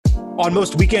On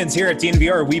most weekends here at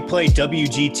DNVR, we play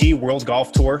WGT World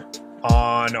Golf Tour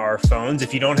on our phones.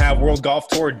 If you don't have World Golf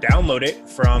Tour, download it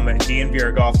from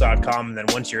dnvrgolf.com. And then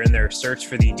once you're in there, search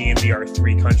for the DNVR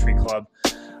 3 Country Club.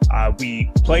 We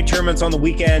play tournaments on the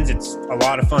weekends. It's a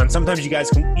lot of fun. Sometimes you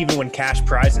guys can even win cash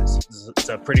prizes. It's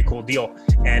a pretty cool deal.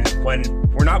 And when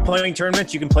we're not playing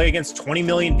tournaments, you can play against 20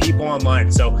 million people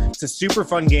online. So it's a super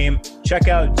fun game. Check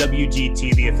out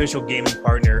WGT, the official gaming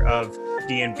partner of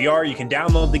DNVR. You can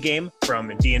download the game from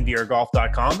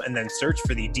dnvrgolf.com and then search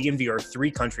for the DNVR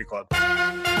 3 Country Club.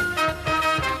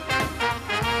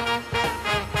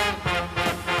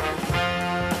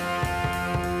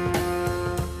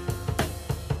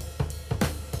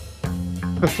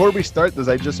 Before we start this,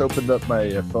 I just opened up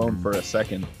my phone for a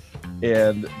second,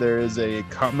 and there is a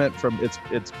comment from it's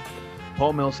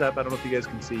Paul Millsap. I don't know if you guys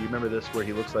can see. You remember this, where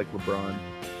he looks like LeBron,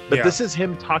 but This is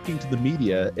him talking to the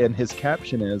media, and his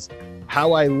caption is,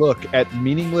 "How I look at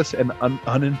meaningless and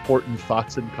unimportant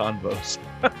thoughts and convos."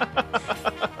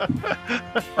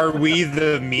 Are we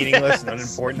the meaningless and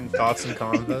unimportant thoughts and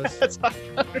convos? That's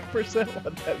 100%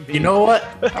 what that means. You know what?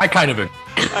 I kind of agree.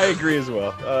 I agree as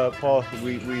well. Paul,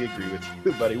 we agree with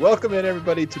you, buddy. Welcome in,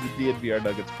 everybody, to the DNVR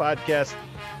Nuggets podcast.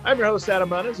 I'm your host, Adam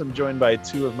Manas. I'm joined by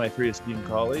two of my three esteemed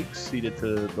colleagues, seated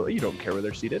to – you don't care where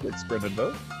they're seated. It's Brendan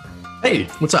Vogt. Hey,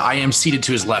 what's up? I am seated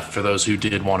to his left for those who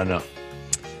did want to know.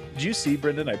 Did you see,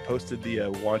 Brendan, I posted the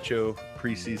Wancho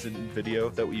preseason video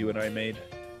that you and I made?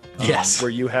 Yes. Where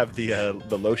you have the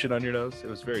lotion on your nose. It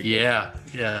was very good.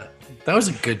 Yeah. That was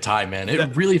a good time, man.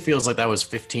 It really feels like that was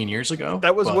 15 years ago.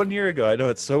 That was 1 year ago. I know,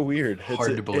 it's so weird.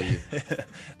 Hard to believe.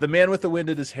 The man with the wind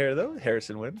in his hair, though,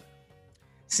 Harrison Wind.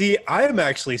 See, I am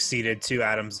actually seated to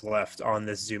Adam's left on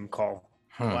this Zoom call.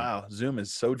 Wow, Zoom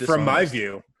is so dishonest. From my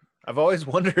view. I've always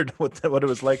wondered what it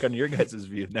was like on your guys'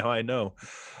 view. Now I know.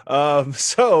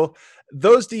 So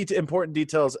those important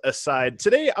details aside,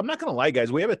 today, I'm not going to lie,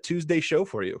 guys, we have a Tuesday show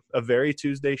for you, a very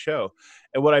Tuesday show.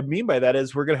 And what I mean by that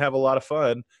is we're going to have a lot of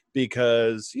fun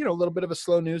because, a little bit of a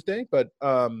slow news day, but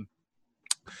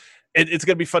it's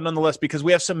going to be fun nonetheless because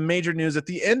we have some major news. At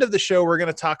the end of the show, we're going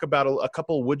to talk about a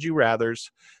couple would you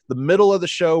rathers. The middle of the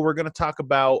show, we're going to talk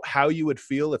about how you would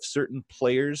feel if certain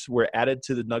players were added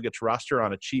to the Nuggets roster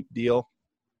on a cheap deal.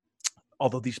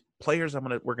 Although these players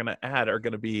we're going to add are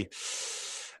going to be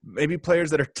maybe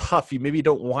players that are tough. You maybe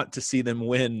don't want to see them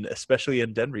win, especially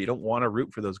in Denver. You don't want to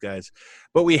root for those guys.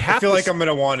 But we have I feel like I'm going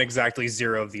to want exactly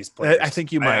zero of these players. I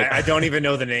think you might. I don't even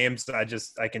know the names.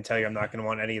 I can tell you I'm not going to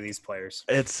want any of these players.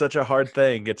 It's such a hard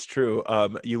thing. It's true.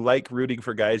 You like rooting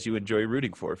for guys you enjoy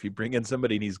rooting for. If you bring in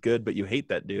somebody and he's good, but you hate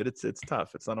that dude, it's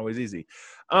tough. It's not always easy.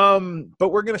 But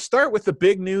we're going to start with the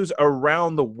big news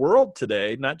around the world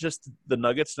today, not just the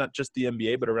Nuggets, not just the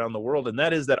NBA, but around the world. And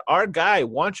that is that our guy,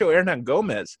 Juancho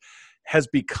Hernangomez, has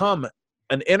become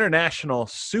an international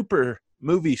super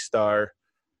movie star,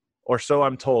 or so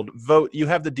I'm told. Vote, you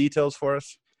have the details for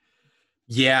us?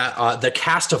 Yeah, the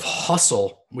cast of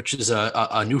Hustle, which is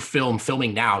a new film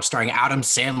filming now, starring Adam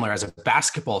Sandler as a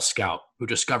basketball scout who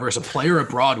discovers a player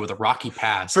abroad with a rocky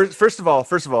past. First of all,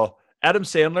 Adam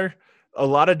Sandler, a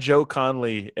lot of Joe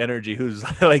Conley energy, who's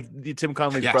like Tim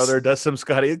Conley's brother, does some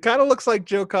Scotty. It kind of looks like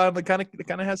Joe Conley, kind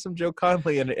of has some Joe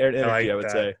Conley energy, I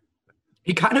would say.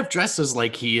 He kind of dresses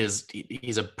like he's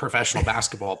a professional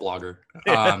basketball blogger.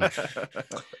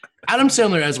 Adam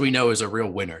Sandler, as we know, is a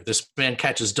real winner. This man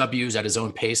catches W's at his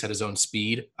own pace, at his own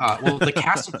speed. Well, the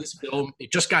cast of this film,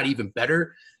 it just got even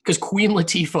better because Queen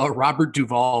Latifah, Robert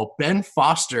Duvall, Ben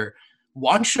Foster,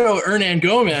 Juancho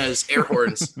Hernangomez, air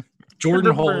horns,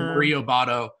 Jordan Hole, Mario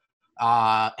Botto,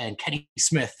 and Kenny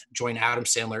Smith join Adam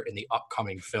Sandler in the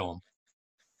upcoming film.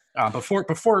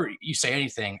 Before you say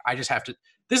anything, I just have to.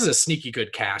 This is a sneaky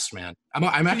good cast, man. I'm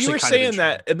actually. You were saying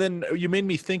that, and then you made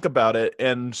me think about it.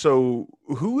 And so,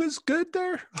 who is good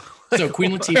there? So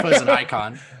Queen Latifah is an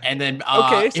icon, and then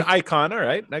icon. All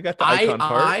right, I got the icon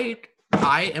part.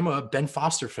 I am a Ben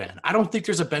Foster fan. I don't think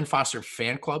there's a Ben Foster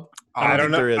fan club. I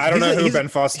don't know. I don't know who Ben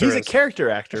Foster is. He's a character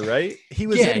actor, right? He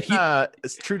was in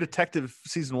True Detective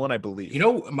season 1, I believe. You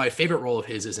know, my favorite role of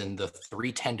his is in the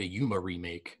 3:10 to Yuma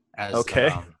remake as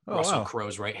Russell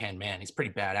Crowe's right-hand man. He's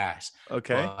pretty badass.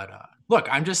 Okay. But look,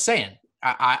 I'm just saying,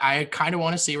 I kind of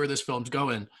want to see where this film's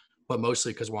going, but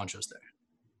mostly because Juancho's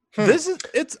there.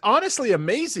 It's honestly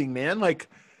amazing, man. Like,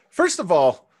 first of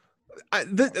all,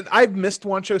 I've missed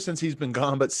Juancho since he's been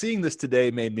gone, but seeing this today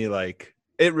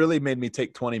it really made me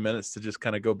take 20 minutes to just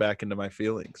kind of go back into my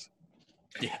feelings.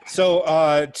 Yeah.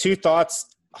 So, two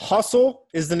thoughts. Hustle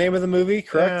is the name of the movie,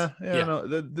 correct? Yeah. No,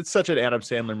 it's such an Adam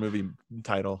Sandler movie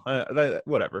title.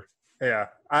 Whatever. Yeah,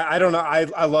 I don't know.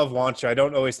 I love Wancho. I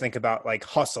don't always think about like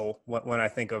hustle when I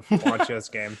think of Wancho's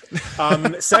game.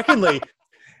 Secondly,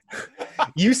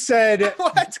 you said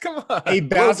What? Come on. a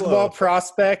basketball Whoa.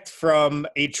 prospect from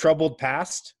a troubled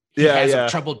past. He Yeah, has yeah. a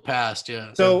troubled past.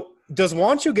 Yeah. So does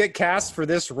Wancho get cast for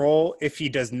this role if he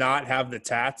does not have the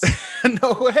tats?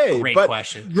 No way. Great but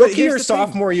question. Rookie here's or the thing.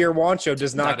 sophomore year Wancho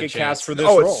does not Not a get chance. cast for this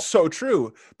Oh, role. it's so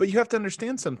true. But you have to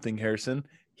understand something, Harrison.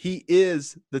 He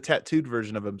is the tattooed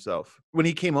version of himself. When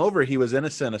he came over, he was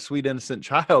innocent, a sweet, innocent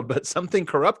child, but something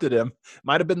corrupted him.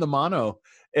 Might have been the mono.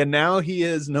 And now he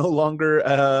is no longer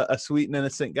a sweet and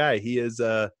innocent guy. He is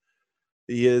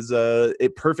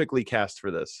it perfectly cast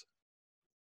for this.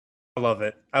 I love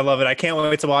it. I love it. I can't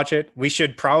wait to watch it. We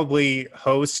should probably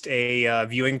host a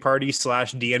viewing party /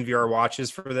 DNVR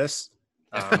watches for this.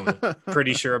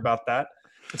 Pretty sure about that.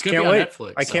 It's gonna Can't be on wait.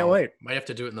 Netflix. I can't wait. Might have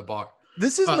to do it in the bar.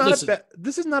 This is listen.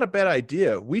 this is not a bad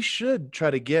idea. We should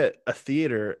try to get a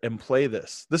theater and play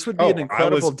this. This would be an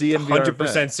incredible DNVR 100%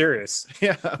 event. serious.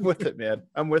 Yeah, I'm with it, man.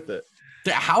 I'm with it.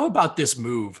 How about this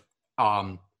move?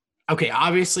 Okay,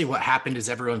 obviously what happened is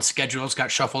everyone's schedules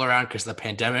got shuffled around because of the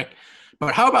pandemic.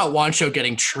 But how about Wancho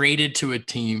getting traded to a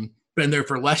team, been there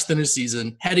for less than a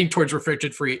season, heading towards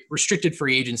restricted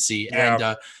free agency? Yeah.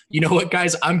 And you know what,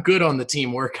 guys? I'm good on the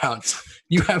team workouts.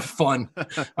 You have fun. I'm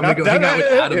gonna go hang out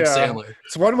with Adam Sandler.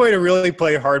 It's one way to really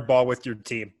play hardball with your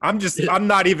team. I'm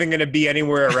not even going to be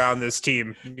anywhere around this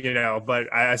team,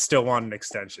 but I still want an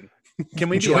extension. Can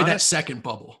we Enjoy be that honest? second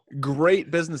bubble.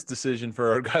 Great business decision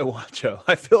for our guy Wancho.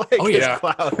 I feel like his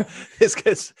clout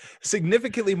is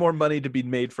significantly more money to be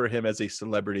made for him as a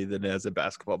celebrity than as a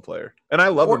basketball player. And I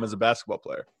love him as a basketball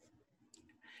player.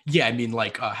 Yeah, I mean,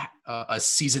 like a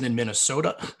season in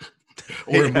Minnesota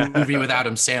or a movie with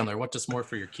Adam Sandler. What does more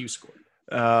for your Q score?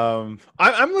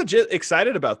 I'm legit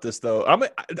excited about this though.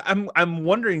 I'm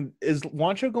wondering, is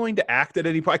Wancho going to act at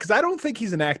any point? Because I don't think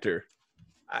he's an actor.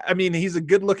 I mean, he's a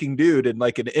good-looking dude and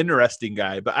like an interesting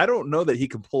guy, but I don't know that he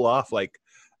can pull off like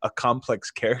a complex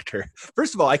character.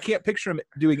 First of all, I can't picture him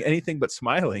doing anything but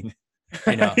smiling.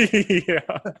 I know. Yeah.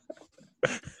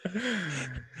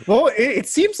 Well, it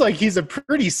seems like he's a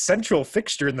pretty central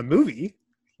fixture in the movie.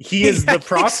 He is the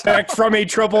prospect from a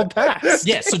troubled past.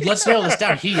 Yeah, so let's nail this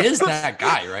down. He is that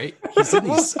guy, right? He's in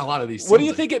a lot of these. What do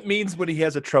you think it means when he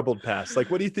has a troubled past? Like,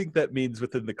 what do you think that means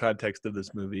within the context of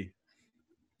this movie?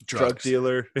 Drug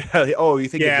dealer. Oh, you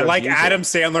think? Yeah, like Adam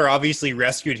Sandler obviously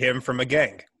rescued him from a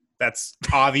gang. That's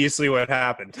obviously what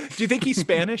happened. Do you think he's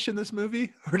Spanish in this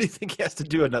movie, or do you think he has to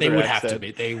do another? They would accent? have to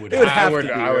be. They would. I Have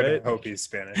would hope he's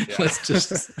Spanish. Yeah. Let's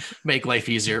just make life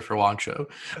easier for Wancho.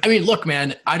 I mean, look,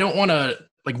 man. I don't want to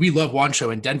we love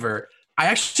Wancho in Denver. I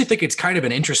actually think it's kind of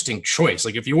an interesting choice.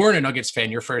 Like, if you weren't a Nuggets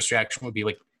fan, your first reaction would be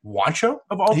like, Wancho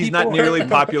of all people? He's not nearly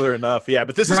popular enough. Yeah,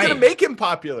 but this is going to make him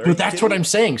popular. But that's what I'm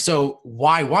saying. So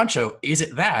why Wancho? Is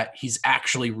it that he's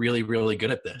actually really, really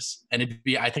good at this? And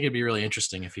I think it'd be really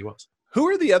interesting if he was. Who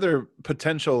are the other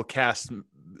potential cast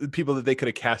people that they could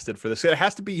have casted for this? It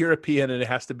has to be European, and it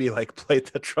has to be like played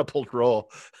the troubled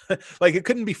role. Like, it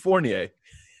couldn't be Fournier,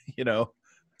 Yeah,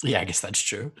 I guess that's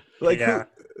true. Like, yeah.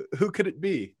 Who could it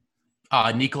be?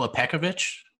 Nikola Pekovic.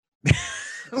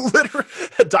 Literally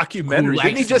a documentary.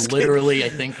 Didn't he just I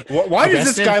think. Why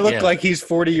does this guy look like he's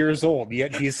 40 years old?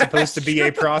 Yet he's supposed to be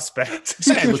a prospect.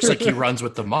 This guy looks like he runs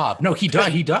with the mob. No, he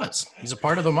does. He does. He's a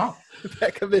part of the mob.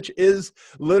 Pekovic is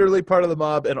literally part of the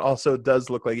mob, and also does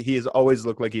look like he has always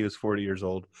looked like he was 40 years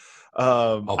old.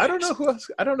 I don't know who else.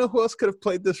 I don't know who else could have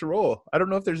played this role. I don't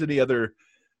know if there's any other.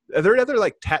 Are there other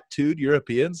like tattooed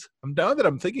Europeans? Now that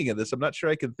I'm thinking of this, I'm not sure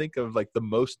I can think of like the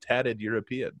most tatted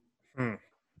European.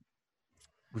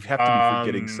 We have to be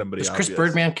forgetting somebody. Does Chris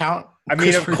Birdman count? I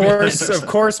mean, of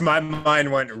course, my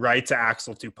mind went right to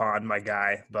Axel Toupon, my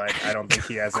guy, but I don't think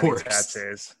he has any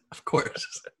tattoos. Of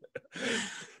course.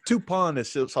 Toupon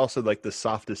is also like the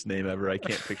softest name ever. I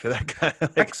can't picture that guy.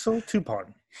 Axel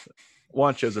Toupon.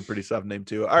 Wancho's a pretty soft name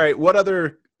too. All right, what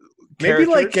other? Maybe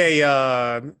like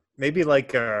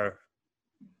a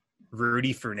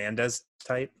Rudy Fernandez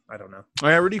type. I don't know. Oh,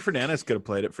 yeah, Rudy Fernandez could have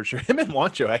played it for sure. Him and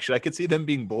Wancho, actually, I could see them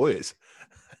being boys.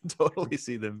 Totally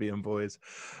see them being boys.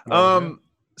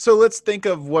 So let's think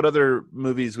of what other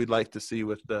movies we'd like to see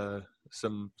with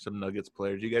some Nuggets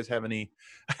players. You guys have any?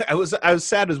 I was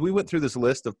sad as we went through this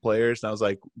list of players, and I was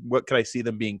like, what could I see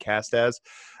them being cast as?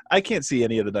 I can't see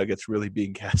any of the Nuggets really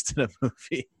being cast in a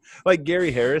movie. Like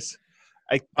Gary Harris,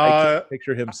 I can't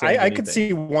picture him saying I could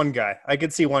see one guy.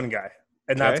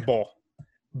 And that's Bull.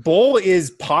 Bull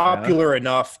is popular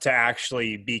enough to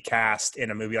actually be cast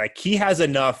in a movie. Like, he has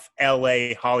enough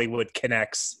LA Hollywood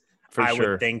connects,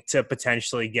 would think, to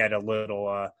potentially get a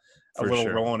little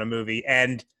role in a movie.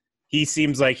 And he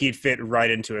seems like he'd fit right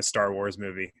into a Star Wars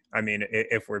movie. I mean,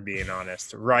 if we're being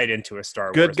honest, right into a Star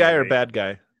Wars Good guy movie. or bad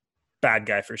guy? Bad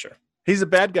guy for sure. He's a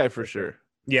bad guy for sure.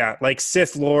 Yeah, like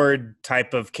Sith Lord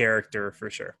type of character for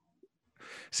sure.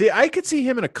 See, I could see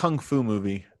him in a kung fu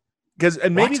movie.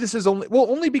 Maybe this is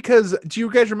only because, do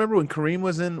you guys remember when Kareem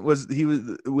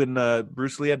when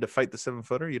Bruce Lee had to fight the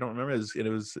 7-footer? You don't remember? It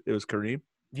was Kareem.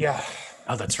 Yeah.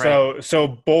 Oh, that's right.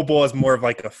 So Bol Bol is more of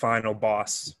like a final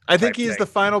boss. I think he's the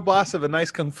final boss of a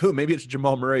nice kung fu. Maybe it's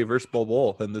Jamal Murray versus Bol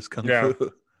Bol in this kung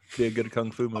fu. Be a good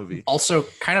kung fu movie. Also,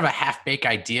 kind of a half-baked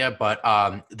idea, but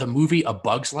the movie A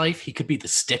Bug's Life, he could be the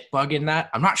stick bug in that.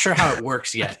 I'm not sure how it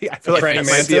works yet. I feel like that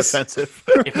might be offensive.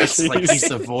 If it's like he's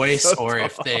the voice, so or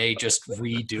if they just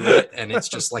redo it and it's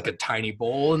just like a tiny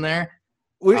bowl in there.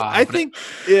 I think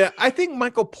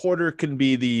Michael Porter can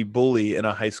be the bully in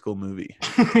a high school movie.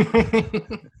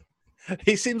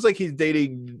 He seems like he's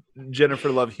dating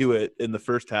Jennifer Love Hewitt in the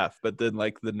first half, but then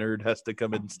like the nerd has to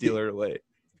come and steal her away.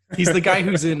 He's the guy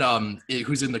who's in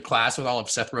the class with all of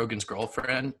Seth Rogen's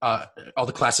girlfriend, all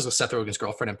the classes with Seth Rogen's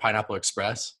girlfriend in Pineapple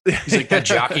Express. He's like that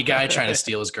jockey guy trying to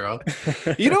steal his girl.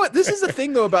 You know what? This is the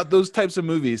thing though about those types of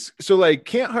movies. So like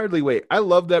Can't Hardly Wait. I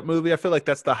love that movie. I feel like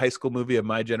that's the high school movie of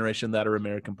my generation, that or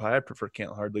American Pie. I prefer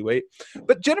Can't Hardly Wait.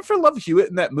 But Jennifer Love Hewitt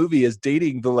in that movie is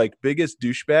dating the like biggest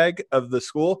douchebag of the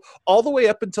school all the way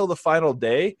up until the final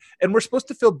day. And we're supposed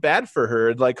to feel bad for her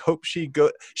and like hope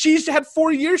she's had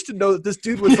 4 years to know that this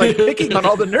dude was like picking on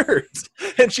all the nerds,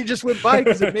 and she just went by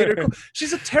because it made her cool.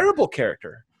 She's a terrible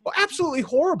character. Well, absolutely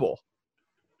horrible.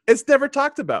 It's never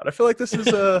talked about. I feel like this is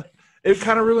it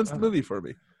kind of ruins the movie for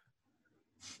me.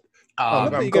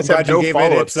 I'm glad you gave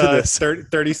it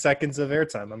 30 seconds of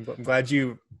airtime. I'm glad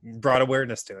you brought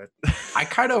awareness to it.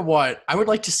 I would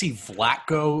like to see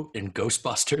Vlatko in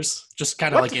Ghostbusters, just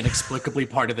kind of like inexplicably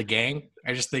part of the gang.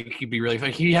 I just think he'd be really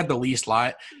fun. He had the least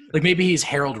line. Like maybe he's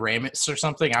Harold Ramis or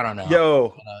something. I don't know.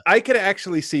 Yo, I could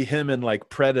actually see him in like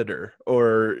Predator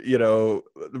or,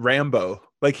 Rambo.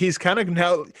 Like he's kind of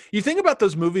now, you think about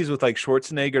those movies with like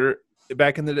Schwarzenegger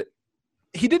back in the day.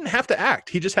 He didn't have to act.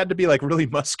 He just had to be like really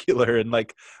muscular and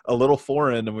like a little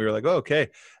foreign. And we were like, oh, okay.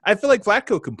 I feel like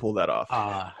Vlatko can pull that off.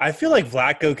 I feel like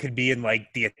Vlatko could be in like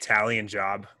The Italian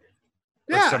Job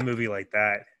or some movie like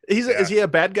that. Is he a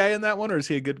bad guy in that one or is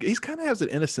he a good guy? He's kind of has an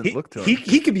innocent look to him.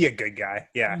 He could be a good guy.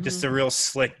 Yeah. Mm-hmm. Just a real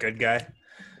slick good guy.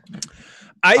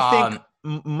 I think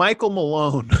Michael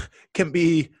Malone can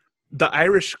be the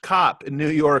Irish cop in New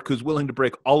York who's willing to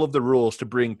break all of the rules to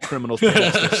bring criminals to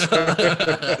justice.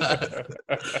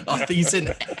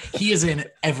 He is in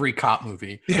every cop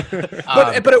movie.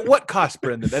 But at what cost,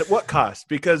 Brendan? At what cost?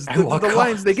 Because the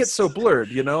lines, they get so blurred,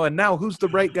 and now who's the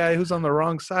right guy, who's on the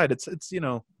wrong side? It's a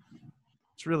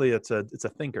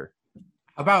thinker.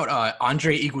 About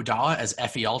Andre Iguodala as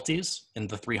Effie Altis in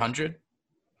The 300?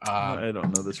 I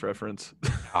don't know this reference.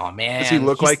 Oh, man. Does he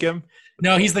look like him?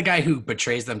 No, he's the guy who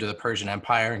betrays them to the Persian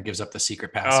Empire and gives up the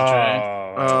secret passageway.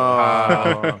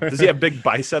 Does he have big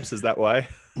biceps? Is that why?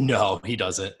 No, he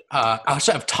doesn't. I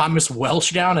also have Thomas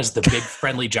Welsh down as the big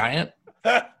friendly giant.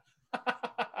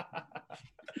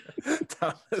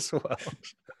 Thomas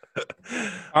Welsh.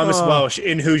 Thomas Welsh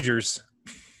in Hoosiers.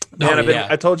 Man,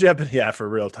 I told you I've been for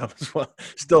real, Thomas. Well,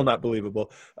 still not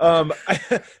believable. I've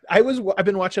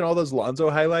been watching all those Lonzo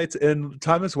highlights, and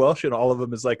Thomas Welsh and all of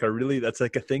them is like that's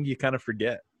like a thing you kind of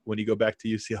forget when you go back to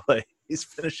UCLA. He's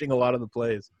finishing a lot of the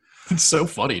plays. It's so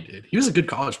funny, dude. He was a good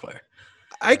college player.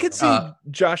 I could see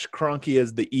Josh Kroenke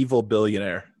as the evil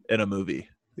billionaire in a movie.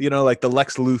 Like the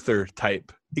Lex Luthor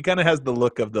type. He kind of has the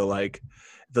look of the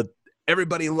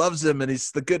everybody loves him and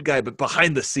he's the good guy, but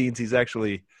behind the scenes he's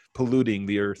actually polluting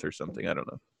the earth or something. I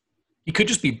don't know. He could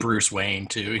just be Bruce Wayne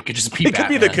too. He could just be Batman. Could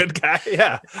be the good guy.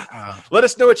 Yeah. Let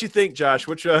us know what you think, Josh.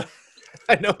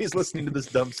 I know he's listening to this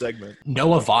dumb segment.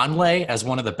 Noah Vonleh as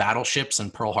one of the battleships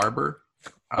in Pearl Harbor.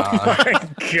 Oh my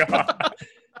God.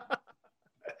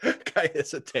 Guy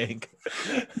is a tank.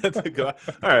 That's a go.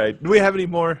 All right. Do we have any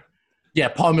more? Yeah,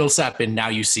 Paul Millsap in Now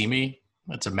You See Me.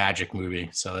 That's a magic movie,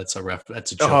 so that's a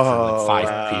joke for like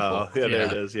 5 people. Yeah, there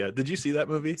it is. Yeah, did you see that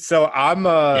movie? So I'm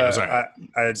I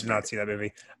did not see that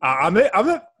movie.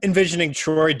 I'm envisioning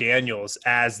Troy Daniels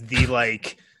as the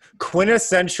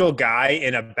quintessential guy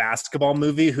in a basketball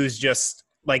movie who's just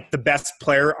like the best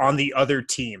player on the other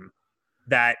team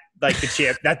that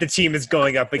the team is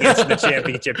going up against the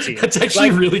championship team. That's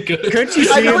actually really good. Couldn't you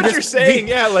see I know what you're saying.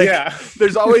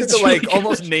 There's always the really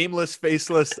almost nameless,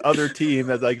 faceless other team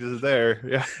that's just there.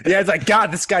 Yeah. Yeah, it's like,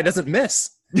 God, this guy doesn't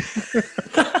miss.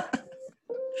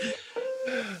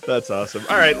 That's awesome.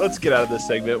 All right, let's get out of this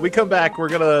segment. We come back. We're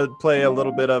gonna play a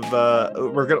little bit of.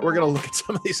 We're gonna look at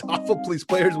some of these awful police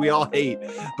players we all hate,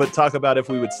 but talk about if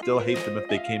we would still hate them if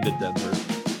they came to Denver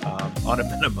on a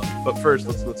minimum. But first,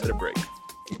 let's hit a break.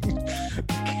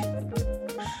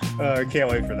 Can't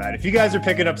wait for that. If you guys are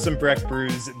picking up some Breck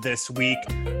brews this week,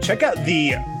 check out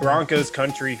the Broncos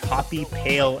Country Hoppy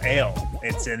Pale Ale.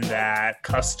 It's in that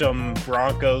custom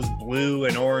Broncos blue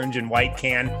and orange and white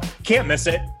can. Can't miss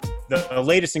it. The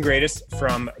latest and greatest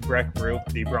from Breck Brew,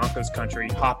 the Broncos Country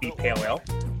Hoppy Pale Ale.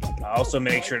 Also,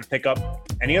 make sure to pick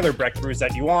up any other Breck brews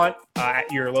that you want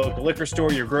at your local liquor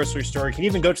store, your grocery store. You can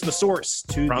even go to the source.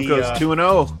 To Broncos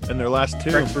 2-0 in their last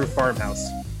two. Breck Brew Farmhouse.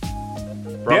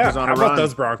 Broncos on a how run. about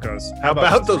those Broncos? How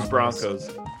about those Broncos?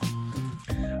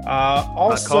 Also,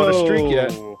 not called a streak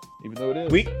yet, even though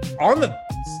it is.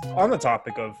 On the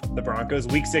topic of the Broncos,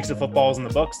 Week 6 of football is in the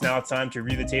books. Now it's time to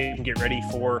review the tape and get ready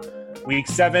for Week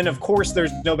 7. Of course,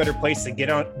 there's no better place to get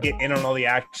in on all the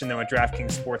action than with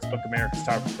DraftKings Sportsbook, America's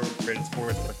top-rated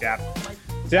sportsbook app.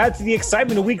 To add to the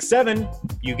excitement of Week 7,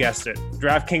 you guessed it,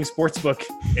 DraftKings Sportsbook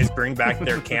is bringing back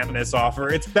their can't miss offer.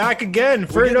 It's back again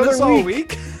for another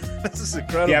week. This is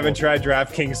incredible. If you haven't tried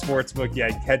DraftKings Sportsbook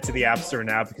yet, head to the App Store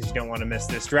now because you don't want to miss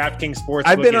this. DraftKings Sportsbook.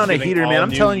 I've been on a heater, man.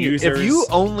 I'm telling you, users... if you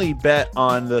only bet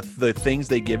on the things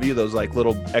they give you, those like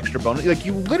little extra bonus, like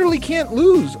you literally can't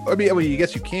lose. I mean, I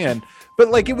guess you can, but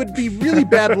like it would be really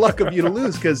bad luck of you to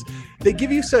lose because they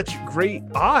give you such great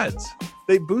odds.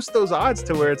 They boost those odds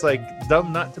to where it's like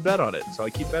dumb not to bet on it. So I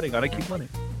keep betting on it, keep winning.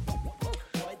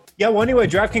 Yeah, well, anyway,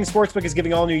 DraftKings Sportsbook is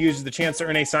giving all new users the chance to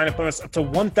earn a sign-up bonus up to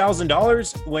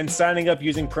 $1,000 when signing up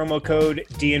using promo code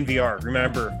DNVR.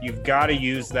 Remember, you've got to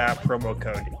use that promo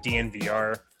code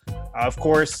DNVR. Of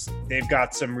course, they've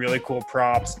got some really cool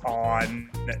props on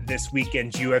this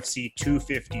weekend's UFC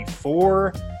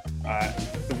 254.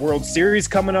 The World Series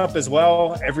coming up as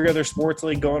well. Every other sports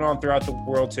league going on throughout the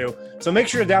world, too. So make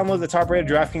sure to download the top-rated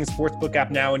DraftKings Sportsbook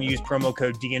app now and use promo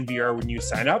code DNVR when you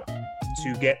sign up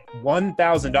to get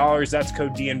 $1,000. That's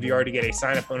code DNVR to get a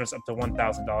sign-up bonus up to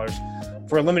 $1,000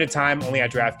 for a limited time only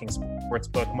at DraftKings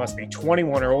Sportsbook. Must be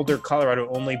 21 or older. Colorado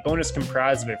only. Bonus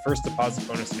comprised of a first deposit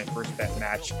bonus and a first bet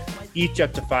match, each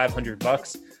up to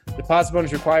 $500. Deposit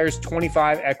bonus requires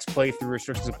 25x playthrough.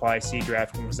 Restrictions apply. See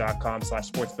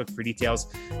DraftKings.com/sportsbook for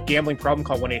details. Gambling problem?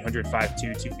 Call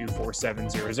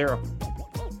 1-800-522-4700.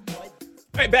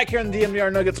 All right, back here on the DNVR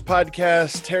Nuggets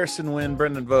podcast, Harrison Wynn,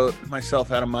 Brendan Vogt,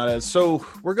 myself, Adam Mares. So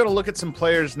we're going to look at some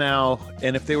players now,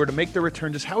 and if they were to make their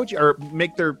return, just how would you, or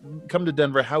come to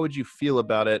Denver, how would you feel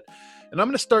about it? And I'm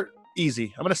going to start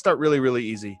easy. I'm going to start really, really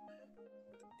easy.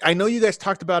 I know you guys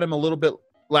talked about him a little bit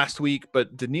last week,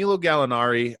 but Danilo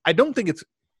Gallinari, I don't think it's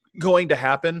going to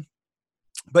happen.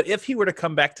 But if he were to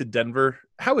come back to Denver,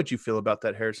 how would you feel about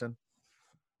that, Harrison?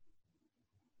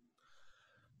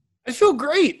 I feel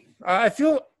great. I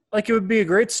feel like it would be a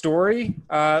great story.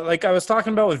 Like I was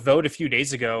talking about with Vogt a few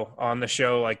days ago on the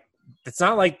show, like it's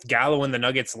not like Gallo and the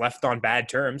Nuggets left on bad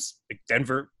terms. Like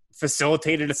Denver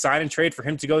facilitated a sign and trade for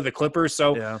him to go to the Clippers.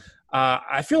 So yeah.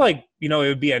 I feel like, it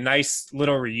would be a nice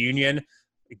little reunion.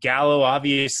 Gallo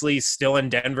obviously still in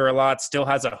Denver a lot, still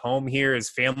has a home here. His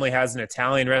family has an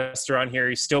Italian restaurant here.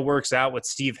 He still works out with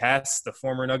Steve Hess, the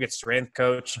former Nuggets strength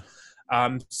coach.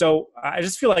 So I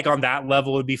just feel like on that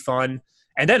level it would be fun.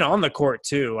 And then on the court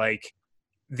too, like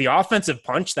the offensive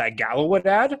punch that Gallo would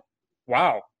add,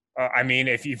 wow. I mean,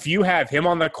 if you have him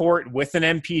on the court with an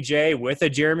MPJ, with a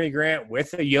Jeremy Grant,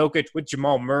 with a Jokic, with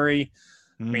Jamal Murray,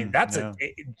 I mean, that's a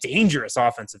dangerous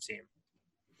offensive team.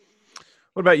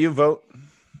 What about you, Vogt?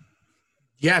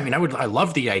 Yeah, I mean, I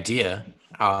love the idea.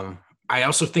 I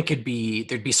also think there'd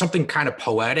be something kind of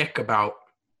poetic about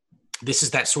this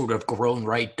is that sort of grown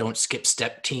right, don't skip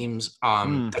step teams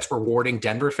that's rewarding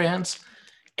Denver fans.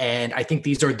 And I think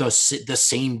these are the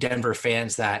same Denver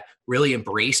fans that really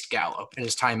embraced Gallo in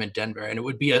his time in Denver. And it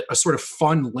would be a sort of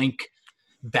fun link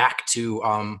back to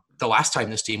the last time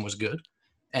this team was good.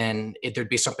 And there'd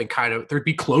be something there'd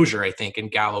be closure, I think, in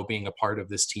Gallo being a part of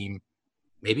this team,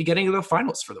 maybe getting to the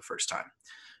finals for the first time.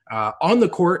 On the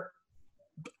court,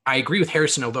 I agree with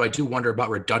Harrison, although I do wonder about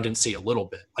redundancy a little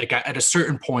bit. Like at a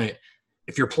certain point,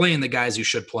 if you're playing the guys you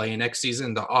should play next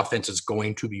season, the offense is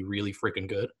going to be really freaking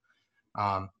good.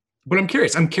 But I'm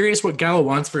curious. I'm curious what Gallo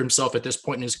wants for himself at this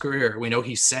point in his career. We know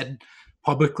he said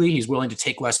publicly he's willing to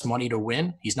take less money to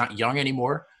win. He's not young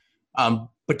anymore.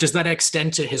 But does that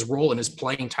extend to his role and his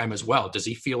playing time as well? Does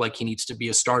he feel like he needs to be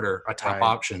a starter, a top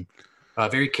option?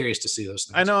 Very curious to see those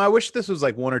things. I know. I wish this was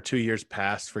like 1 or 2 years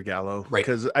past for Gallo, right?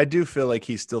 Because I do feel like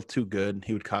he's still too good.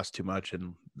 He would cost too much,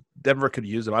 and Denver could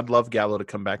use him. I'd love Gallo to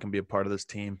come back and be a part of this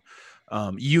team.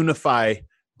 Unify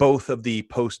both of the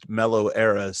post-Melo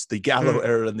eras, the Gallo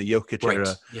era and the Jokic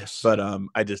era. Yes. But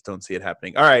I just don't see it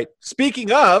happening. All right.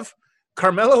 Speaking of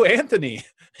Carmelo Anthony,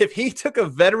 if he took a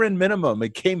veteran minimum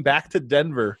and came back to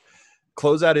Denver,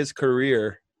 close out his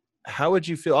career, how would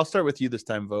you feel? I'll start with you this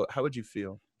time, Vogt. How would you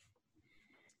feel?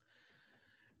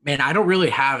 Man, I don't really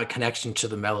have a connection to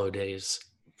the Melo days,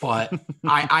 but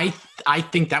I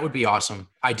think that would be awesome.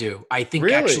 I do. I think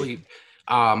Really? actually,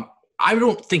 I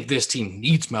don't think this team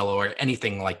needs Melo or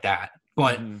anything like that.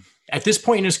 But at this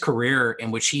point in his career, in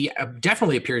which he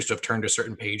definitely appears to have turned a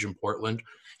certain page in Portland,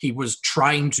 he was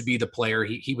trying to be the player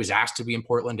he was asked to be in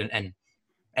Portland, and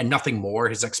nothing more.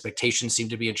 His expectations seem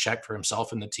to be in check for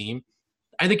himself and the team.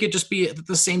 I think it'd just be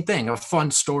the same thing, a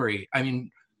fun story. I mean,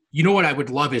 you know what I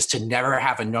would love is to never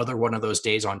have another one of those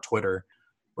days on Twitter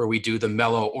where we do the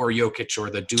Melo or Jokic or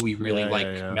the do we really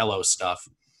Melo stuff.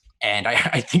 And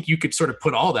I think you could sort of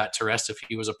put all that to rest if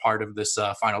he was a part of this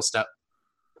final step.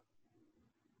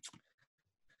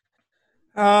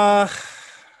 I'm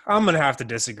going to have to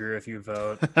disagree with you,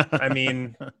 Vogt. I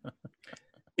mean,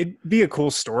 it'd be a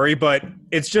cool story, but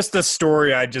it's just a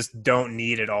story I just don't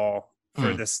need at all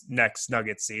for this next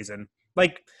Nuggets season.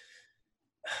 Like,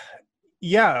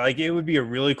 yeah, like it would be a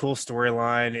really cool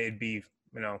storyline. It'd be,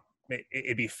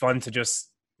 it'd be fun to just,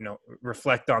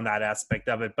 reflect on that aspect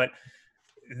of it. But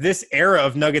this era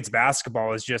of Nuggets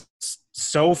basketball is just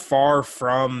so far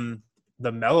from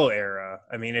the Melo era.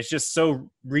 I mean, it's just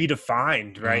so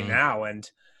redefined right now.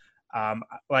 And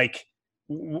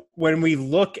when we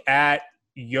look at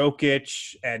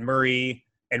Jokic and Murray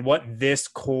and what this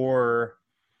core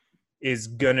is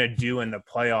going to do in the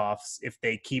playoffs if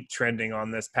they keep trending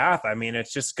on this path, I mean,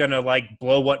 it's just going to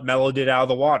blow what Melo did out of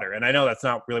the water. And I know that's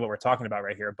not really what we're talking about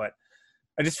right here, but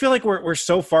I just feel like we're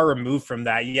so far removed from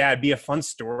that. Yeah, it'd be a fun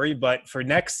story, but for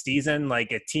next season,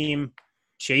 like a team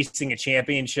chasing a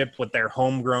championship with their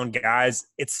homegrown guys,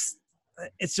 it's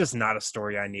just not a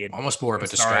story I need. Almost more of a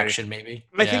distraction, maybe.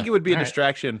 I think it would be a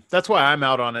distraction. That's why I'm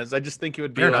out on it. I just think it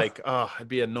would be it'd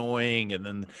be annoying, and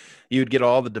then you'd get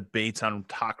all the debates on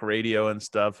talk radio and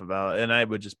stuff about, and I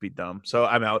would just be dumb. So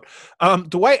I'm out.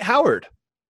 Dwight Howard.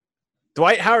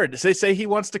 Does they say he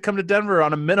wants to come to Denver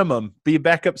on a minimum, be a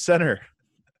backup center?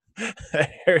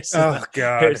 Oh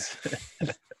God.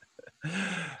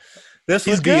 This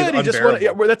was good. He just won.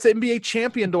 That's the NBA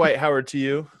champion, Dwight Howard, to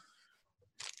you.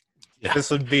 Yeah.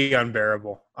 This would be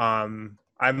unbearable.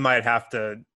 I might have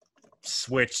to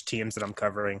switch teams that I'm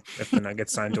covering if the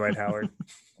Nuggets sign Dwight Howard.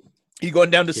 You going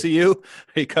down to see you?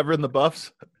 Are you covering the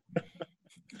Buffs?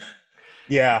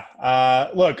 Yeah.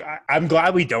 Look, I'm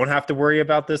glad we don't have to worry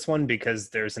about this one because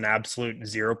there's an absolute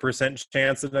 0%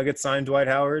 chance that Nuggets sign Dwight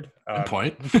Howard. Good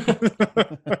point.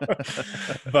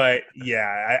 But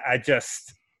yeah, I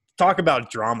just talk about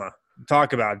drama.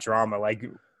 Like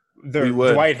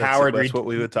Dwight Howard. That's what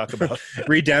we would talk about.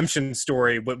 Redemption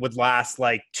story would last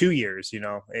like 2 years.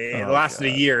 It lasted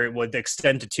a year. It would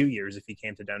extend to 2 years if he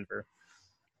came to Denver.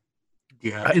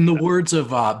 Yeah. In the words of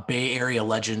Bay Area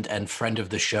legend and friend of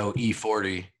the show,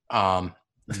 E40,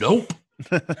 nope.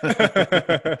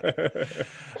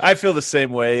 I feel the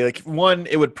same way. Like, one,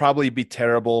 it would probably be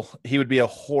terrible. He would be a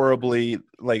horrible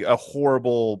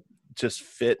just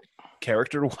fit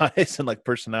character-wise and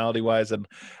personality-wise, and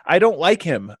I don't like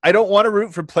him. I don't want to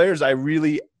root for players I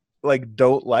really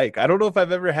don't like. I don't know if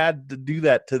I've ever had to do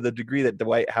that to the degree that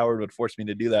Dwight Howard would force me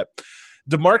to do that.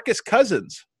 DeMarcus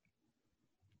Cousins.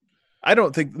 I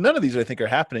don't think none of these I think are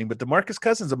happening, but DeMarcus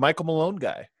Cousins, a Michael Malone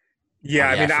guy. Yeah,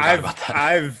 I mean,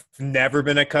 I've never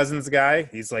been a Cousins guy.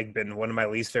 He's been one of my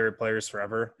least favorite players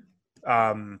forever.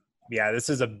 Yeah, this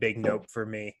is a big note for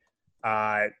me.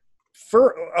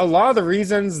 For a lot of the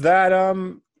reasons that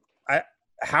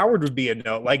Howard would be a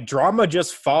note. Drama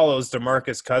just follows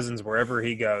DeMarcus Cousins wherever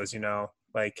he goes.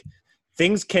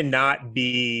 Things cannot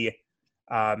be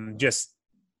just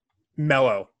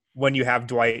mellow when you have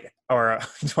Dwight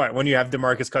when you have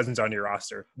DeMarcus Cousins on your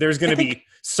roster. There's going to be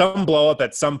some blow up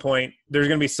at some point. There's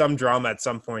going to be some drama at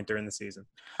some point during the season.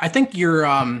 I think you're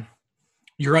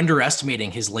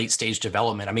underestimating his late stage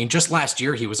development. I mean, just last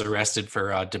year he was arrested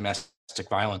for domestic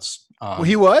violence.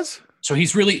 He was? So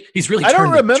he's really. I don't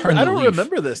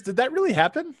remember this. Did that really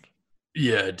happen?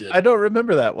 Yeah, it did. I don't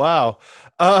remember that. Wow.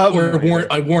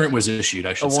 A warrant was issued,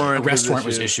 I should say. Arrest warrant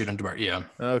was issued under yeah.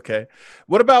 Okay.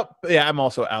 What about I'm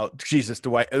also out. Jesus,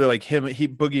 Dwight,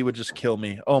 Boogie would just kill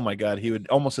me. Oh my God, he would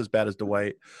almost as bad as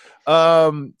Dwight.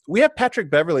 We have Patrick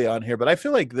Beverley on here, but I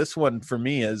feel like this one for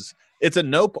me it's a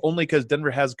nope only because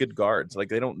Denver has good guards.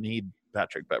 They don't need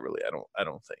Patrick Beverley. I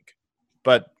don't think.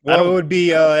 But it would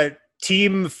be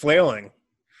team flailing.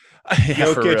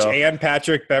 Yeah, for Jokic real. and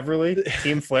Patrick Beverly,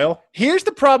 Team Flail. Here's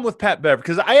the problem with Pat Beverly,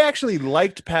 because I actually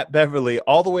liked Pat Beverly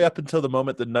all the way up until the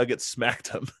moment the Nuggets smacked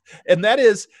him. And that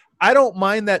is, I don't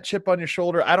mind that chip on your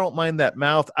shoulder. I don't mind that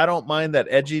mouth. I don't mind that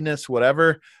edginess,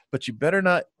 whatever, but you better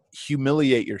not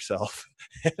humiliate yourself.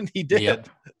 And he did. Yep.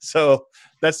 So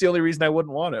that's the only reason I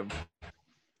wouldn't want him.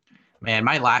 Man,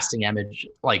 my lasting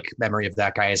memory of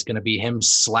that guy is going to be him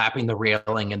slapping the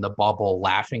railing in the bubble,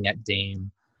 laughing at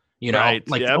Dame. You know, Right,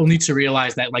 yep. only to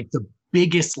realize that the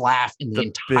biggest laugh in the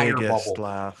entire biggest bubble,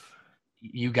 laugh.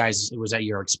 you guys, it was at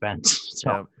your expense.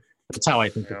 So Yep. that's how I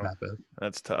think of that. Bit.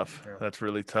 That's tough. Yeah. That's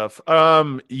really tough.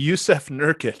 Yusef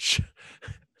Nurkic.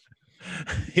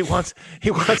 He wants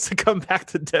to come back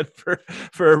to Denver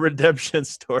for a redemption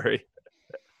story.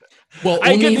 Well,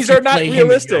 Again, these are not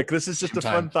realistic. This is just a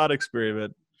fun thought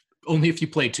experiment. Only if you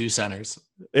play two centers.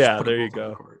 Yeah, there you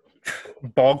go.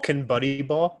 Balkan buddy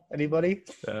ball. Anybody?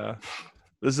 Yeah,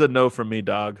 this is a no from me,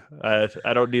 dog. I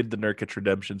don't need the Nurkic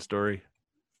redemption story.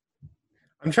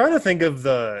 I'm trying to think of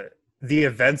the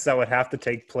events that would have to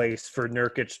take place for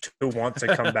Nurkic to want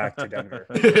to come back to Denver.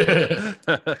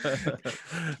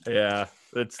 Yeah,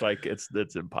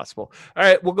 it's impossible. All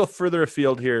right, we'll go further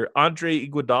afield here. Andre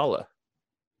Iguodala.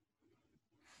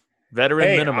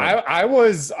 Veteran minimum. I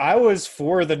was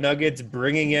for the Nuggets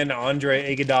bringing in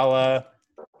Andre Iguodala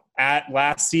at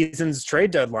last season's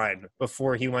trade deadline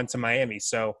before he went to Miami.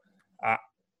 So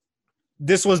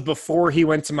this was before he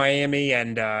went to Miami,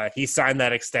 and he signed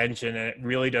that extension, and it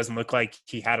really doesn't look like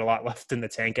he had a lot left in the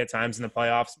tank at times in the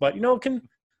playoffs. But, can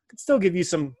still give you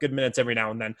some good minutes every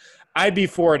now and then. I'd be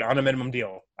for it on a minimum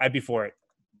deal. I'd be for it.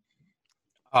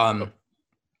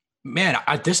 Man,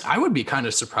 I would be kind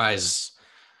of surprised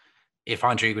if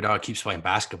Andre Iguodala keeps playing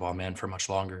basketball, man, for much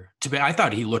longer. I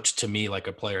thought he looked to me like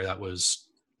a player that was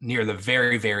near the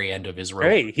very, very end of his rope.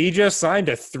 Hey, he just signed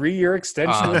a 3-year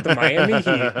extension with the Miami Heat.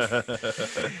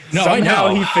 No, Somehow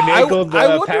I know. he finagled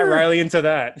I wonder, Pat Riley into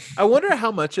that. I wonder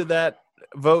how much of that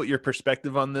vote, your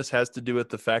perspective on this, has to do with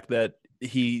the fact that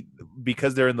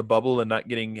because they're in the bubble and not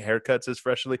getting haircuts as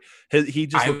freshly, he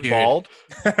just looked bald.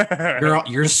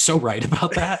 You're so right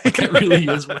about that. That really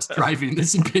is what's driving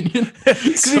this opinion.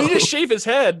 Because if you just shave his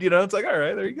head, it's like, all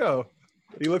right, there you go.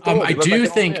 He looked old. I do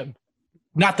think,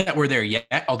 not that we're there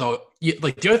yet, although the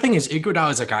other thing is Iguodala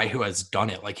is a guy who has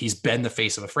done it. Like, he's been the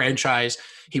face of a franchise.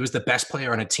 He was the best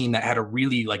player on a team that had a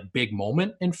really big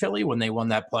moment in Philly when they won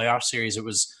that playoff series.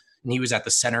 And he was at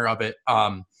the center of it.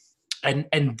 And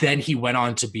then he went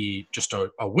on to be just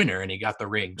a winner, and he got the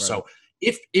ring. Right. So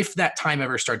if that time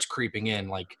ever starts creeping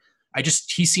in,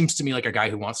 he seems to me like a guy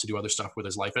who wants to do other stuff with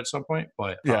his life at some point.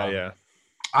 But I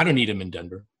don't need him in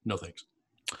Denver. No thanks.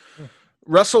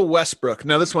 Russell Westbrook.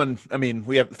 Now this one,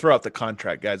 we have to throw out the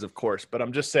contract, guys, of course. But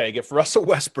I'm just saying, if Russell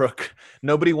Westbrook,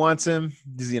 nobody wants him,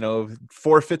 he's,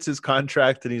 forfeits his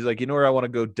contract, and he's like, where I want to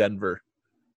go? Denver.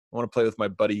 I want to play with my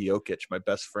buddy Jokic, my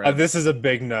best friend. This is a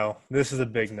big no.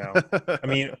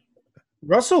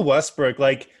 Russell Westbrook,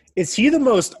 is he the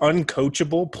most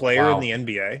uncoachable player in the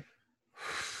NBA?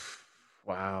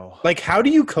 Wow. How do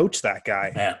you coach that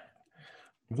guy? Yeah.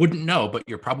 Wouldn't know, but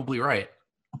you're probably right.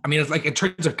 It's in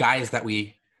terms of guys that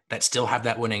still have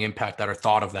that winning impact, that are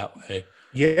thought of that way.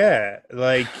 Yeah.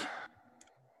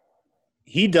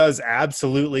 He does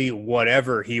absolutely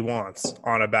whatever he wants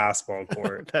on a basketball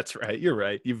court. That's right. You're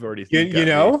right. You've already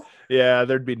Yeah,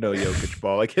 there'd be no Jokic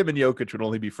ball. Him and Jokic would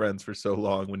only be friends for so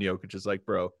long when Jokic is like,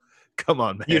 bro, come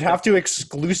on, man. You'd have to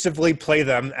exclusively play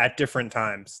them at different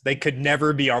times. They could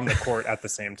never be on the court at the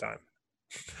same time.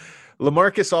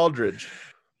 LaMarcus Aldridge.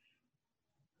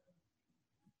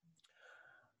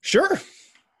 Sure.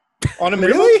 On a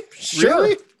minimum? Really? Sure.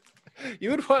 Really?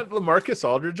 You would want LaMarcus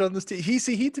Aldridge on this team?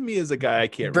 He to me is a guy I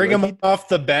can't bring him off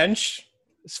the bench.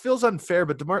 This feels unfair,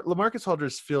 but LaMarcus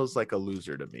Aldridge feels like a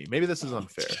loser to me. Maybe this is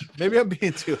unfair. Maybe I'm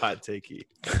being too hot takey.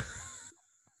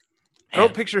 I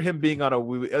don't picture him being on a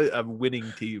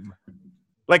winning team,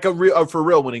 like a for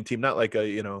real winning team, not like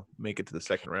a make it to the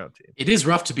second round team. It is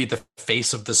rough to be the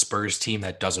face of the Spurs team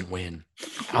that doesn't win.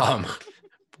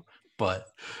 But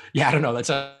yeah, I don't know.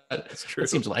 That's true. It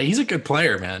seems like he's a good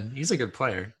player, man. He's a good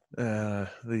player.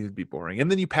 They'd be boring.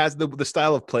 And then you pass the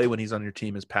style of play when he's on your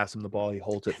team is pass him the ball. He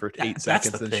holds it for 8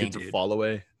 seconds and shoots a fall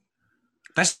away.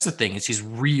 That's the thing, is he's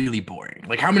really boring.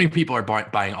 How many people are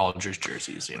buying Aldridge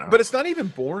jerseys, But it's not even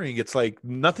boring. It's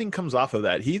nothing comes off of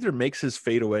that. He either makes his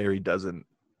fade away or he doesn't.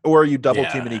 Or you double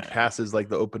team and he passes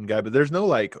the open guy. But there's no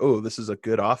this is a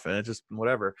good offense. It's just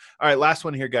whatever. All right, last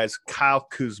one here, guys. Kyle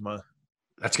Kuzma.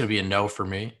 That's going to be a no for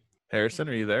me. Harrison,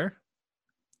 are you there?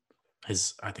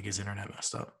 I think his internet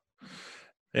messed up.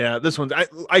 Yeah, this one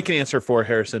I can answer for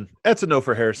Harrison. That's a no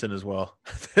for Harrison as well.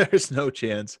 There's no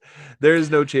chance. There is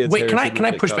no chance. Wait, Harrison can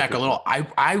I would push pick back a little?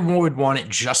 I would want it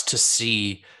just to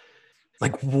see,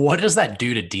 like, what does that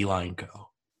do to D-line go,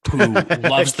 who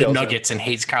loves the Nuggets and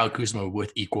hates Kyle Kuzma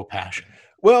with equal passion?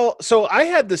 Well, so I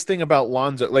had this thing about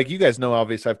Lonzo. Like, you guys know,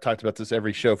 obviously, I've talked about this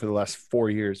every show for the last 4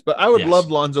 years, but I would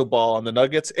love Lonzo Ball on the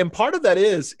Nuggets. And part of that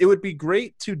is it would be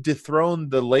great to dethrone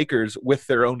the Lakers with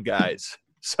their own guys.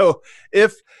 So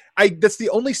that's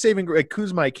the only saving, like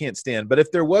Kuzma I can't stand, but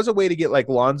if there was a way to get like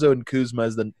Lonzo and Kuzma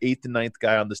as the 8th and 9th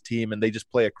guy on this team and they just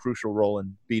play a crucial role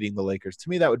in beating the Lakers, to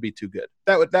me, that would be too good.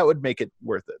 That would make it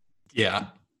worth it. Yeah.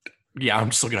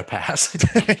 I'm still going to pass.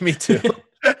 Me too.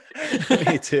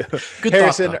 Me too. Good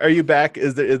Harrison, thought, are you back?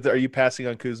 Are you passing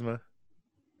on Kuzma?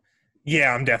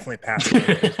 Yeah, I'm definitely passing.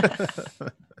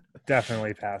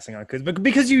 Definitely passing on Kuzma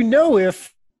because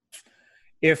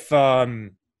if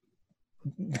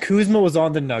Kuzma was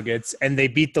on the Nuggets and they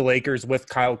beat the Lakers with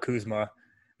Kyle Kuzma,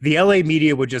 the LA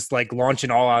media would just like launch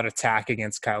an all-out attack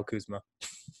against Kyle Kuzma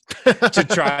to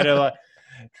try to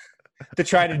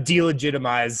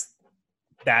delegitimize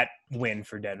that win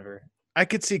for Denver. I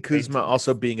could see Kuzma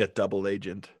also being a double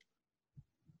agent.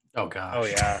 Oh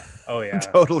gosh. Oh yeah.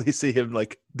 Totally see him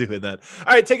like doing that.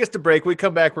 All right, take us to break. We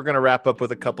come back. We're going to wrap up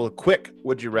with a couple of quick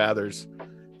would you rathers.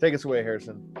 Take us away,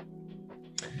 Harrison.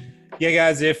 Yeah,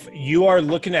 guys, if you are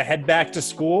looking to head back to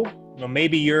school, well,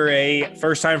 maybe you're a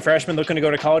first-time freshman looking to go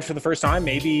to college for the first time.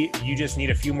 Maybe you just need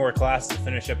a few more classes to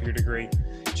finish up your degree.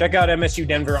 Check out MSU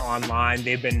Denver Online.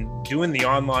 They've been doing the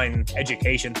online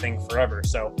education thing forever.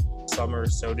 So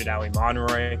so did Ali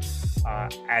Monroy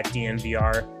at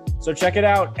DNVR. So check it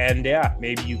out. And yeah,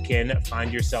 maybe you can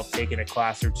find yourself taking a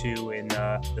class or two in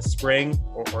the spring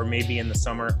or maybe in the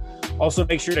summer. Also,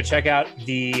 make sure to check out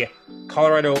the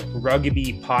Colorado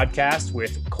Rugby podcast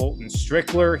with Colton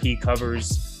Strickler. He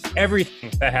covers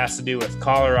everything that has to do with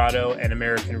Colorado and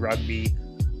American rugby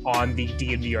on the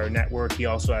DNVR network. He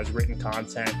also has written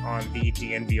content on the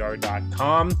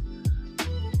DNVR.com.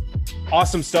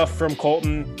 Awesome stuff from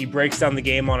Colton. He breaks down the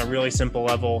game on a really simple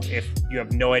level. If you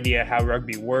have no idea how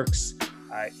rugby works,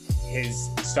 his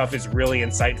stuff is really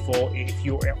insightful. If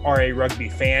you are a rugby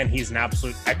fan, he's an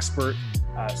absolute expert.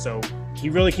 So he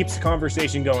really keeps the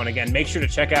conversation going. Again, make sure to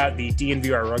check out the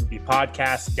DNVR Rugby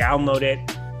podcast. Download it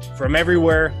from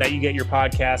everywhere that you get your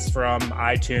podcasts from,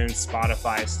 iTunes,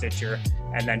 Spotify, Stitcher,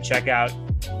 and then check out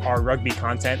our rugby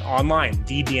content online,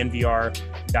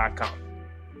 ddnvr.com.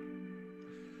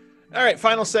 All right,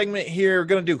 final segment here. We're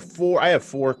going to do I have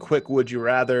 4 quick would you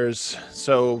rathers.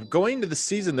 So going into the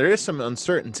season, there is some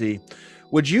uncertainty.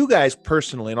 Would you guys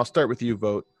personally, and I'll start with you,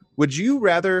 Vote, would you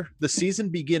rather the season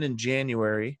begin in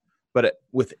January, but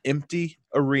with empty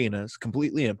arenas,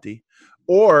 completely empty,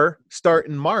 or start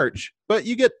in March, but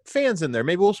you get fans in there?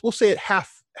 Maybe we'll say it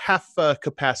half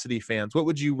capacity fans. What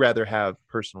would you rather have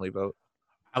personally, Vote?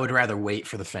 I would rather wait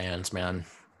for the fans, man.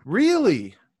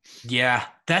 Really? Yeah,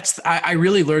 I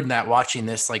really learned that watching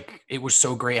this. Like, it was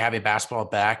so great having basketball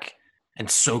back and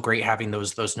so great having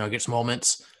those Nuggets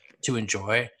moments to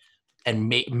enjoy. And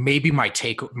maybe my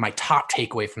top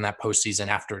takeaway from that postseason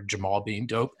after Jamal being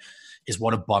dope is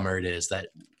what a bummer it is that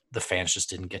the fans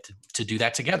just didn't get to do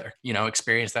that together,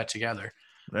 experience that together.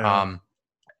 Yeah.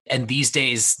 And these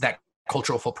days that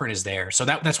cultural footprint is there. So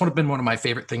that's been one of my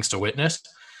favorite things to witness.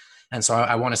 And so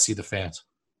I want to see the fans.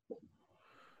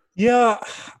 Yeah,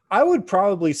 I would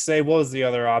probably say, what was the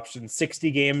other option?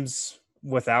 60 games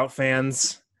without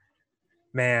fans.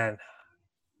 Man,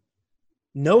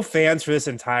 no fans for this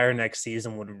entire next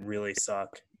season would really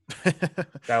suck.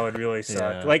 That would really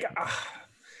suck. Yeah. Like,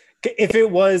 if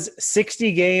it was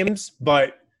 60 games,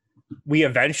 but we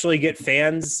eventually get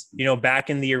fans, back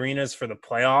in the arenas for the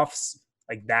playoffs,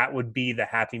 like that would be the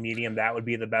happy medium. That would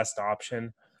be the best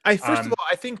option. First of all,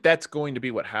 I think that's going to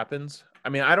be what happens. I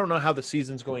mean, I don't know how the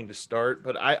season's going to start,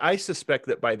 but I suspect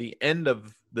that by the end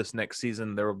of this next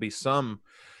season, there will be some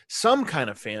kind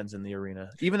of fans in the arena,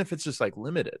 even if it's just like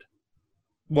limited.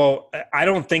 Well, I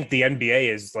don't think the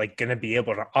NBA is like going to be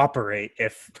able to operate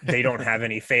if they don't have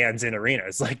any fans in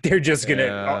arenas. Like they're just going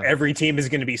to, every team is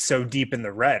going to be so deep in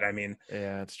the red. I mean,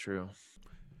 yeah, that's true.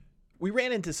 We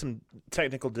ran into some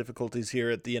technical difficulties here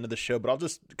at the end of the show, but I'll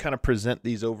just kind of present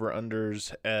these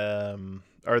over-unders,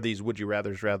 or these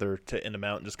would-you-rathers, rather, to end them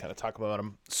out and just kind of talk about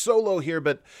them solo here.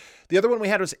 But the other one we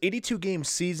had was 82-game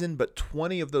season, but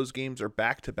 20 of those games are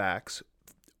back-to-backs,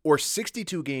 or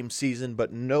 62-game season,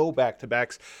 but no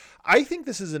back-to-backs. I think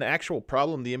this is an actual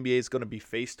problem the NBA is going to be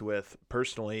faced with,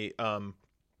 personally.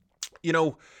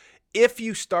 if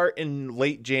you start in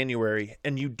late January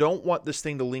and you don't want this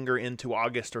thing to linger into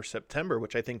August or September,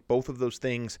 which I think both of those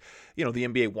things, the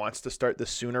NBA wants to start this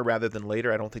sooner rather than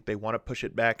later. I don't think they want to push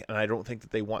it back, and I don't think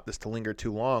that they want this to linger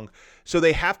too long. So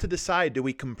they have to decide, do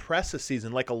we compress a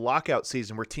season like a lockout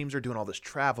season where teams are doing all this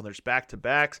travel and there's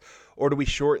back-to-backs, or do we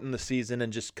shorten the season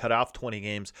and just cut off 20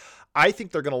 games? I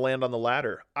think they're going to land on the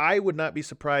latter. I would not be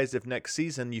surprised if next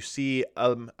season you see, I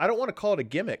don't want to call it a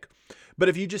gimmick, but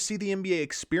if you just see the NBA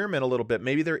experiment a little bit,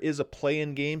 maybe there is a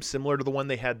play-in game similar to the one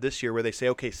they had this year where they say,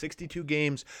 okay, 62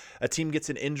 games, a team gets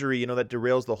an injury, that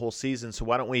derails the whole season. So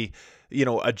why don't we,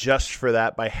 adjust for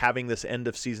that by having this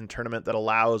end-of-season tournament that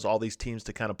allows all these teams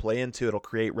to kind of play into. It'll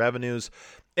create revenues.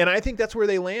 And I think that's where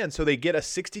they land. So they get a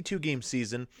 62-game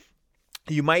season.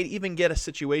 You might even get a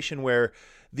situation where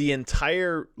the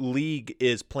entire league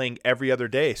is playing every other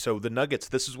day. So the Nuggets,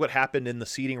 this is what happened in the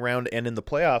seeding round and in the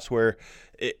playoffs where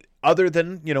other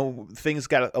than, things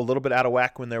got a little bit out of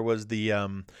whack when there was the,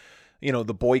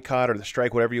 the boycott or the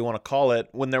strike, whatever you want to call it.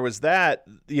 When there was that,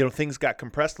 things got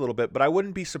compressed a little bit. But I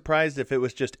wouldn't be surprised if it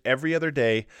was just every other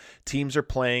day teams are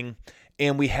playing.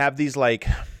 And we have these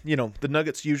the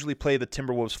Nuggets usually play the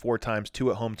Timberwolves 4 times,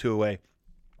 2 at home, 2 away.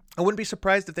 I wouldn't be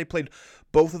surprised if they played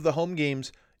both of the home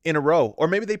games in a row, or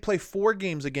maybe they play 4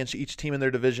 games against each team in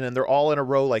their division and they're all in a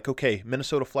row. Like, okay,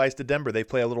 Minnesota flies to Denver. They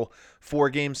play a little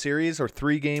 4-game series or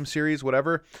 3-game series,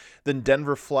 whatever. Then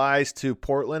Denver flies to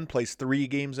Portland, plays 3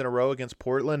 games in a row against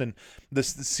Portland. And the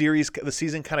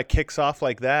season kind of kicks off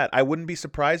like that. I wouldn't be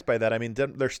surprised by that. I mean,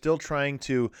 they're still trying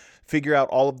to figure out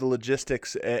all of the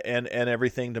logistics and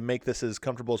everything to make this as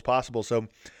comfortable as possible. So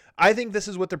I think this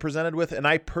is what they're presented with, and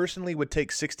I personally would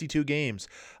take 62 games.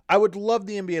 I would love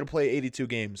the NBA to play 82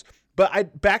 games,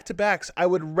 but back-to-backs, I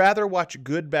would rather watch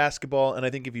good basketball, and I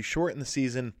think if you shorten the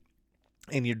season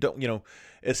and you don't,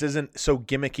 this isn't so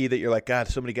gimmicky that you're like, God,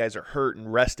 so many guys are hurt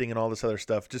and resting and all this other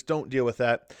stuff. Just don't deal with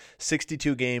that.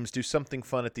 62 games, do something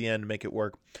fun at the end to make it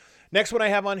work. Next one I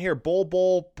have on here,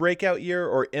 Bowl breakout year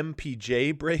or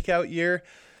MPJ breakout year.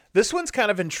 This one's kind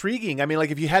of intriguing. I mean,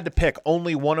 like if you had to pick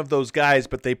only one of those guys,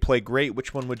 but they play great,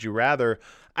 which one would you rather?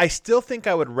 I still think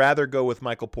I would rather go with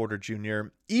Michael Porter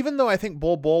Jr., even though I think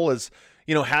Bol is,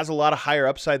 has a lot of higher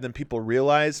upside than people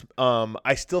realize.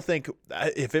 I still think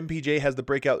if MPJ has the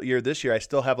breakout year this year, I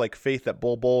still have faith that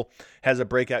Bol has a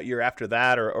breakout year after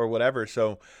that or whatever.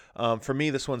 So for me,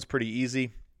 this one's pretty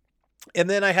easy. And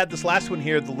then I had this last one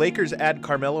here. The Lakers add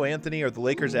Carmelo Anthony or the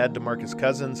Lakers add DeMarcus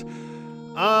Cousins.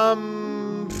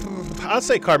 I'll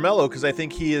say Carmelo because I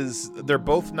think they're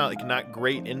both not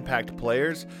great impact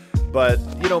players, but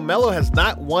Melo has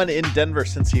not won in Denver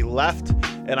since he left,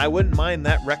 and I wouldn't mind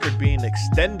that record being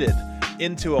extended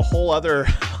into a whole other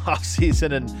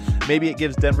offseason, and maybe it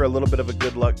gives Denver a little bit of a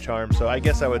good luck charm. So I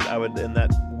guess I would in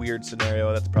that weird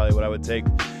scenario, that's probably what I would take.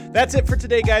 That's it for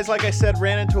today, guys. Like I said,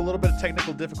 ran into a little bit of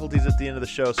technical difficulties at the end of the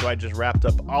show, so I just wrapped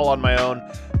up all on my own.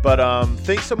 But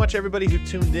thanks so much, everybody who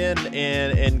tuned in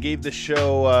and gave this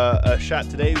show a shot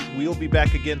today. We'll be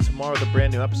back again tomorrow with a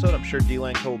brand new episode. I'm sure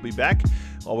D-Line Co. will be back.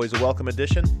 Always a welcome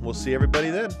addition. We'll see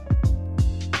everybody then.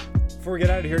 Before we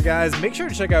get out of here, guys, make sure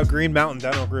to check out Green Mountain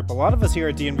Dental Group. A lot of us here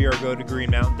at DNVR go to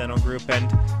Green Mountain Dental Group,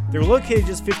 and they're located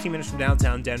just 15 minutes from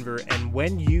downtown Denver. And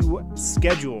when you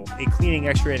schedule a cleaning,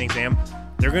 x-ray, and exam,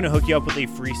 they're going to hook you up with a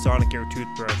free Sonicare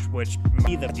toothbrush, which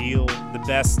might be the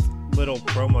best little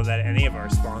promo that any of our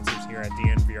sponsors here at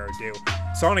DNVR do.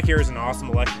 Sonicare is an awesome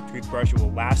electric toothbrush. It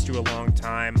will last you a long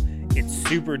time. It's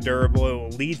super durable. It will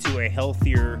lead to a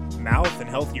healthier mouth and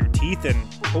healthier teeth and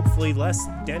hopefully less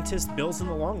dentist bills in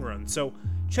the long run. So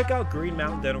check out Green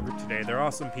Mountain Dental Group today. They're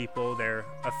awesome people. They're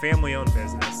a family-owned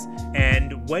business.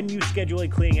 And when you schedule a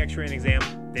cleaning, x-ray, and exam,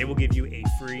 they will give you a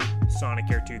free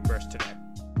Sonicare toothbrush today.